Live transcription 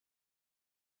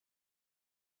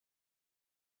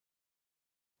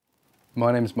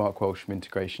My name is Mark Walsh from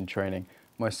Integration Training.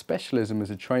 My specialism as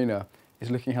a trainer is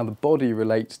looking how the body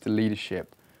relates to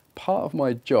leadership. Part of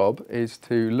my job is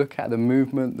to look at the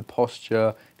movement, the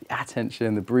posture, the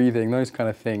attention, the breathing, those kind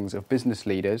of things of business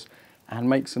leaders and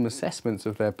make some assessments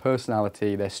of their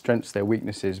personality, their strengths, their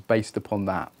weaknesses based upon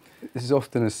that. This is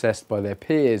often assessed by their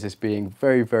peers as being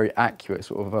very, very accurate,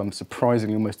 sort of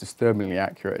surprisingly, almost disturbingly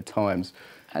accurate at times.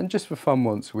 And just for fun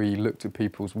once, we looked at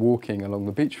people's walking along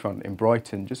the beachfront in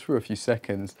Brighton, just for a few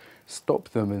seconds,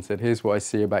 stopped them and said, here's what I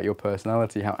see about your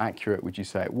personality, how accurate would you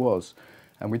say it was?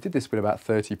 And we did this with about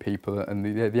 30 people,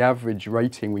 and the average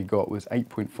rating we got was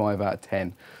 8.5 out of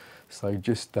 10. So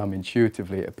just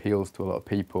intuitively it appeals to a lot of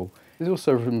people. There's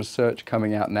also some research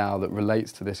coming out now that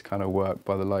relates to this kind of work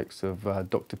by the likes of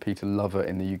Dr. Peter Lovett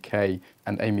in the UK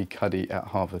and Amy Cuddy at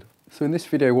Harvard. So in this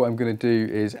video what I'm going to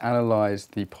do is analyse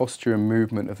the posture and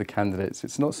movement of the candidates.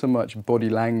 It's not so much body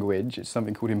language, it's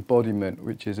something called embodiment,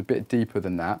 which is a bit deeper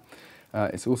than that.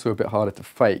 It's also a bit harder to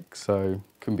fake, so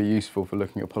can be useful for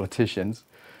looking at politicians.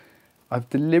 I've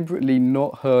deliberately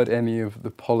not heard any of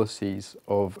the policies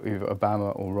of either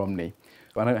Obama or Romney.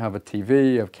 I don't have a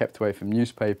TV, I've kept away from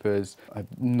newspapers, I've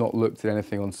not looked at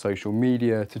anything on social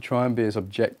media to try and be as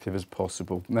objective as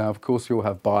possible. Now, of course, we all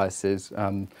have biases.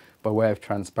 By way of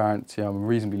transparency, I'm a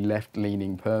reasonably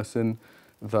left-leaning person,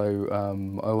 though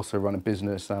I also run a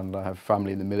business and I have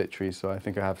family in the military, so I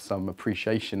think I have some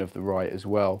appreciation of the right as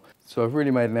well. So I've really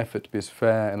made an effort to be as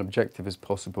fair and objective as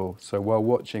possible. So while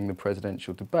watching the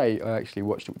presidential debate, I actually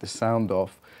watched it with the sound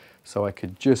off, so I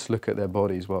could just look at their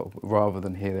bodies rather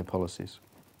than hear their policies.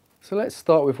 So let's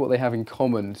start with what they have in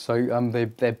common. So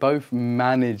they both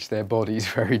manage their bodies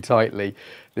very tightly.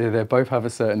 They both have a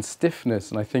certain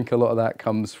stiffness, and I think a lot of that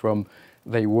comes from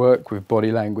they work with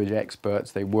body language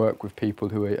experts, they work with people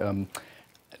who are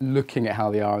looking at how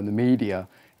they are in the media,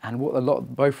 and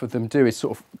what both of them do is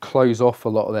sort of close off a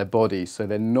lot of their bodies, so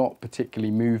they're not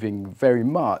particularly moving very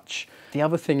much. The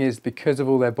other thing is, because of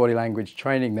all their body language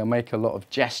training, they'll make a lot of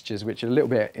gestures which are a little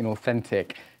bit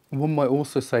inauthentic. One might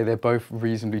also say they're both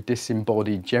reasonably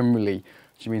disembodied generally,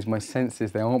 which means my sense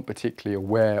is they aren't particularly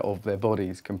aware of their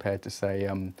bodies compared to, say,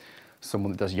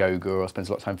 someone that does yoga or spends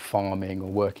a lot of time farming or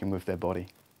working with their body.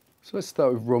 So let's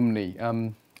start with Romney.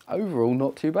 Overall,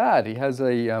 not too bad. He has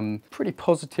a pretty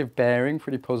positive bearing,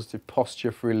 pretty positive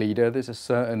posture for a leader. There's a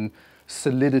certain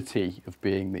solidity of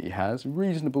being that he has,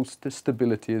 reasonable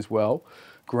stability as well,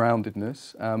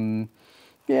 groundedness.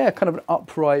 Yeah, kind of an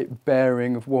upright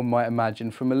bearing of one might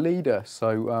imagine from a leader.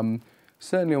 So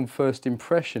certainly on first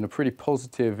impression, a pretty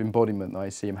positive embodiment that I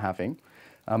see him having.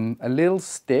 A little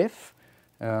stiff,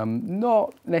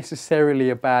 not necessarily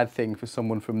a bad thing for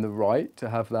someone from the right to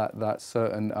have that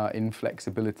certain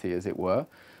inflexibility, as it were.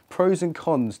 Pros and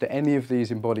cons to any of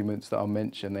these embodiments that I'll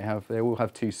mention, they all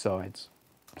have two sides.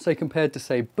 So compared to,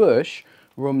 say, Bush,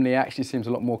 Romney actually seems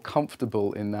a lot more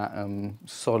comfortable in that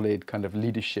solid kind of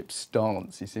leadership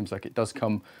stance. He seems like it does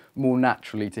come more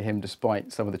naturally to him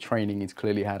despite some of the training he's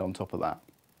clearly had on top of that.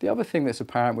 The other thing that's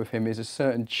apparent with him is a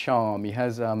certain charm. He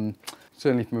has,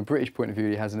 certainly from a British point of view,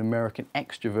 he has an American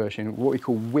extroversion, what we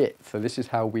call width. So this is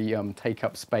how we take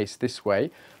up space this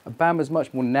way. Obama's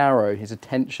much more narrow. His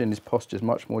attention, his posture is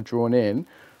much more drawn in.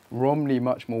 Romney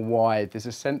much more wide. There's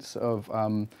a sense of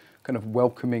kind of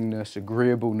welcomingness,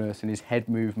 agreeableness in his head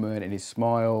movement, in his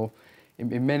smile,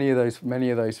 in many of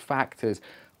those factors.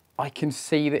 I can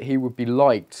see that he would be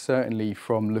liked, certainly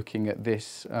from looking at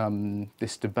this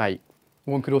this debate.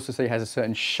 One could also say he has a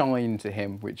certain shine to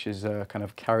him, which is a kind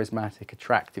of charismatic,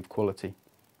 attractive quality.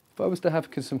 If I was to have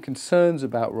some concerns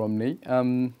about Romney,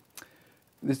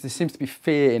 there seems to be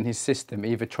fear in his system,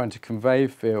 either trying to convey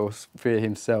fear or fear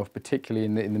himself, particularly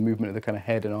in the movement of the kind of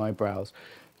head and eyebrows.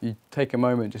 You take a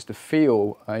moment just to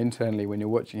feel internally when you're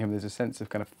watching him, there's a sense of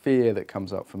kind of fear that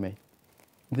comes up for me.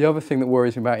 The other thing that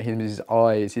worries me about him is his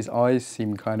eyes. His eyes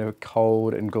seem kind of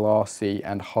cold and glassy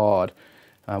and hard.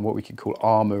 What we could call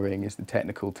armouring is the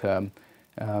technical term.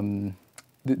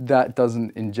 That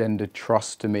doesn't engender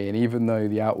trust to me, and even though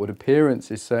the outward appearance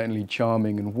is certainly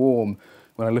charming and warm,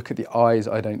 when I look at the eyes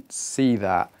I don't see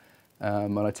that.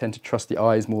 And I tend to trust the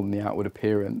eyes more than the outward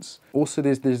appearance. Also,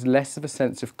 there's less of a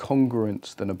sense of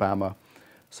congruence than Obama.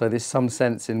 So there's some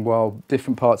sense in, while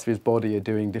different parts of his body are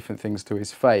doing different things to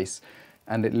his face,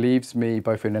 and it leaves me,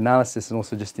 both in analysis and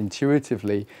also just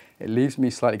intuitively, it leaves me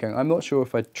slightly going, I'm not sure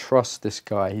if I trust this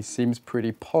guy. He seems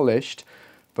pretty polished,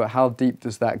 but how deep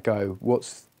does that go?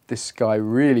 What's this guy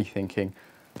really thinking?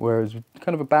 Whereas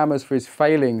kind of Obama's, for his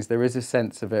failings, there is a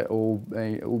sense of it all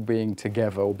being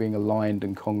together, all being aligned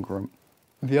and congruent.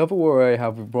 The other worry I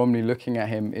have with Romney looking at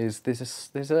him is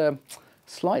there's a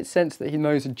slight sense that he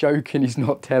knows a joke and he's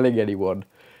not telling anyone.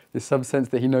 There's some sense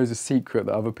that he knows a secret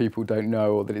that other people don't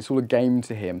know, or that it's all a game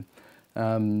to him.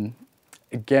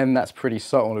 Again, that's pretty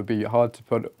subtle. It'd be hard to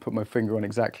put my finger on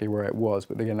exactly where it was,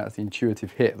 but again, that's the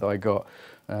intuitive hit that I got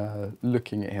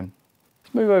looking at him.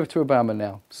 Let's move over to Obama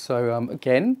now. So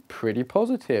again, pretty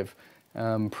positive.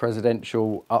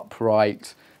 Presidential,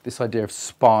 upright, this idea of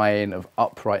spine, of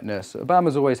uprightness.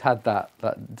 Obama's always had that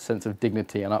sense of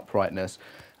dignity and uprightness.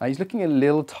 He's looking a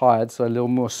little tired, so a little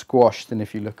more squashed than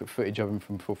if you look at footage of him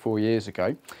from 4 years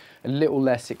ago. A little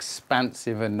less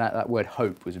expansive, and that word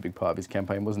hope was a big part of his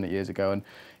campaign, wasn't it, years ago? And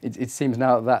it seems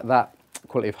now that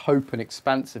quality of hope and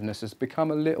expansiveness has become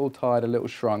a little tired, a little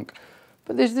shrunk.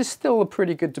 But there's still a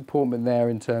pretty good deportment there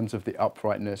in terms of the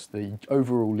uprightness, the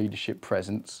overall leadership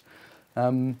presence.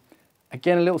 Again,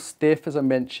 a little stiff, as I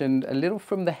mentioned, a little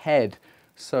from the head.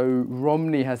 So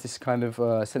Romney has this kind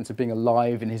of sense of being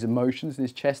alive in his emotions in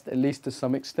his chest, at least to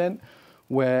some extent,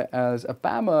 whereas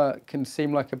Obama can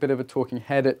seem like a bit of a talking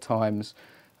head at times.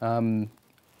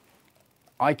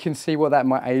 I can see what that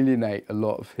might alienate a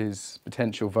lot of his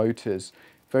potential voters.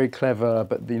 Very clever,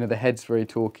 but the head's very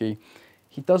talky.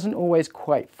 He doesn't always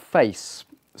quite face.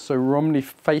 So Romney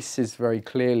faces very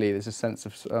clearly. There's a sense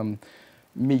of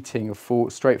meeting of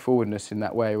straightforwardness in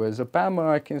that way, whereas Obama,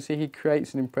 I can see he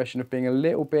creates an impression of being a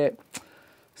little bit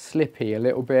slippy, a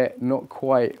little bit not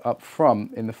quite up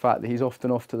front, in the fact that he's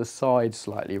often off to the side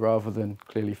slightly rather than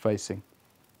clearly facing.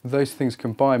 Those things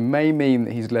combined may mean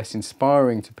that he's less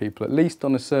inspiring to people, at least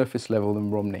on a surface level,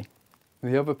 than Romney.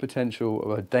 The other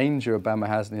potential danger Obama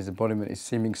has in his embodiment is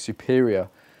seeming superior.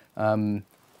 Often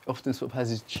sort of has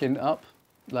his chin up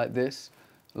like this.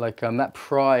 Like that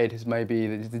pride is maybe,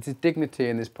 there's dignity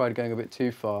and this pride going a bit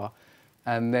too far.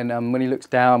 And then when he looks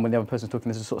down, when the other person's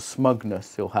talking, there's a sort of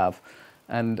smugness he'll have.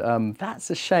 And that's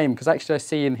a shame, because actually I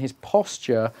see in his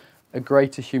posture a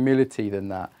greater humility than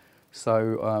that.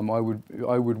 So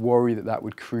I would worry that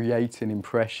would create an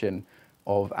impression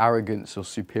of arrogance or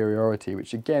superiority,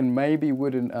 which again maybe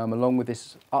wouldn't, along with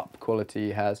this up quality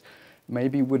he has,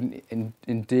 maybe wouldn't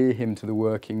endear him to the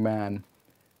working man.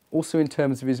 Also in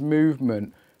terms of his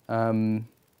movement,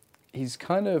 he's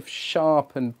kind of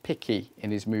sharp and picky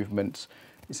in his movements.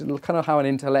 It's kind of how an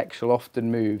intellectual often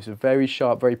moves, very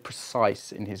sharp, very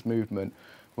precise in his movement,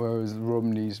 whereas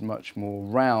Romney's much more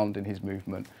round in his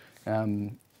movement,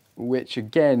 which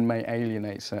again may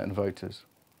alienate certain voters.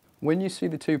 When you see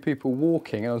the two people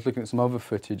walking, and I was looking at some other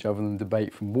footage other than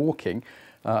debate from walking,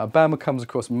 Obama comes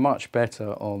across much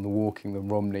better on the walking than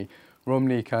Romney.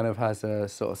 Romney kind of has a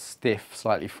sort of stiff,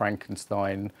 slightly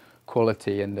Frankenstein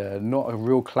quality and not a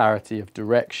real clarity of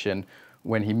direction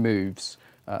when he moves.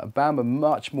 Obama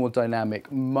much more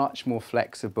dynamic, much more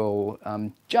flexible,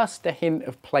 just a hint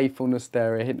of playfulness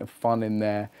there, a hint of fun in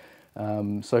there.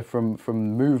 So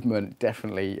from movement,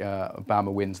 definitely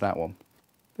Obama wins that one.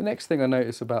 The next thing I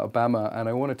notice about Obama, and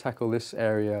I want to tackle this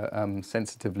area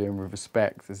sensitively and with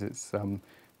respect, as it's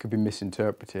could be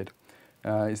misinterpreted,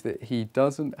 is that he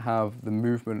doesn't have the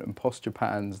movement and posture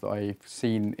patterns that I've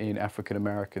seen in African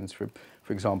Americans, for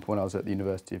example, when I was at the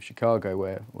University of Chicago,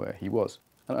 where he was.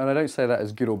 And I don't say that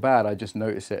as good or bad, I just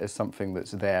notice it as something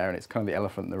that's there, and it's kind of the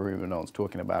elephant in the room and no one's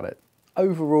talking about it.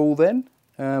 Overall then,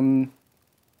 on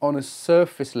a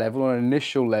surface level, on an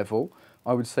initial level,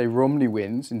 I would say Romney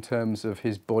wins in terms of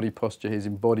his body posture, his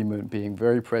embodiment being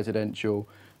very presidential,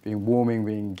 being warming,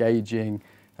 being engaging,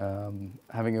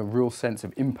 having a real sense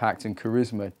of impact and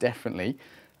charisma, definitely.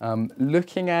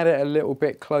 Looking at it a little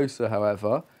bit closer,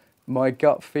 however, my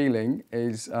gut feeling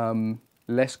is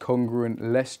less congruent,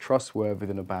 less trustworthy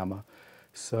than Obama.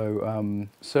 So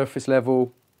surface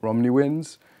level, Romney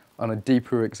wins. On a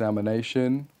deeper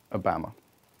examination, Obama.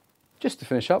 Just to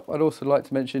finish up, I'd also like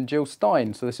to mention Jill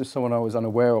Stein. So this is someone I was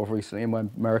unaware of recently, and my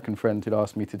American friend who'd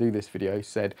asked me to do this video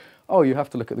said, oh, you have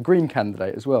to look at the Green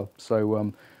candidate as well.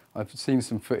 So I've seen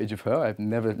some footage of her. I've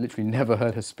literally never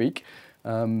heard her speak.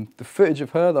 The footage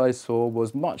of her that I saw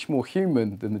was much more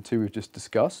human than the two we've just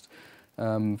discussed.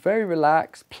 Very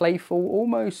relaxed, playful,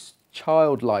 almost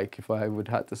childlike, if I would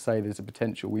have to say there's a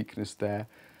potential weakness there.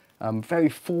 Very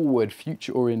forward,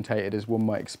 future-orientated, as one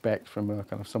might expect from a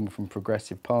kind of someone from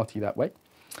Progressive Party that way.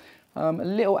 A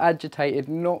little agitated,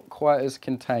 not quite as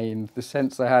contained. The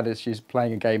sense I had is she's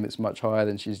playing a game that's much higher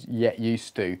than she's yet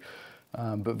used to,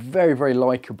 but very, very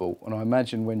likeable. And I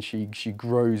imagine when she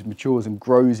grows, matures and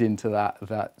grows into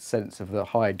that sense of the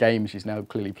higher game she's now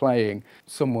clearly playing,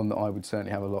 someone that I would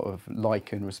certainly have a lot of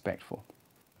like and respect for.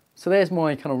 So there's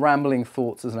my kind of rambling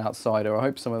thoughts as an outsider. I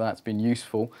hope some of that's been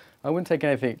useful. I wouldn't take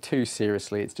anything too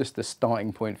seriously. It's just a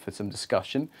starting point for some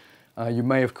discussion. You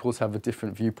may of course have a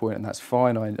different viewpoint, and that's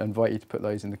fine. I invite you to put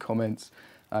those in the comments.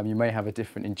 You may have a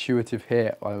different intuitive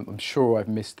here. I'm sure I've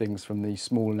missed things from the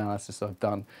small analysis I've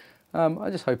done. I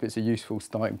just hope it's a useful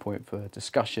starting point for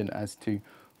discussion as to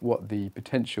what the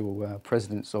potential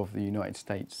presidents of the United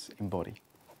States embody.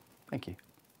 Thank you.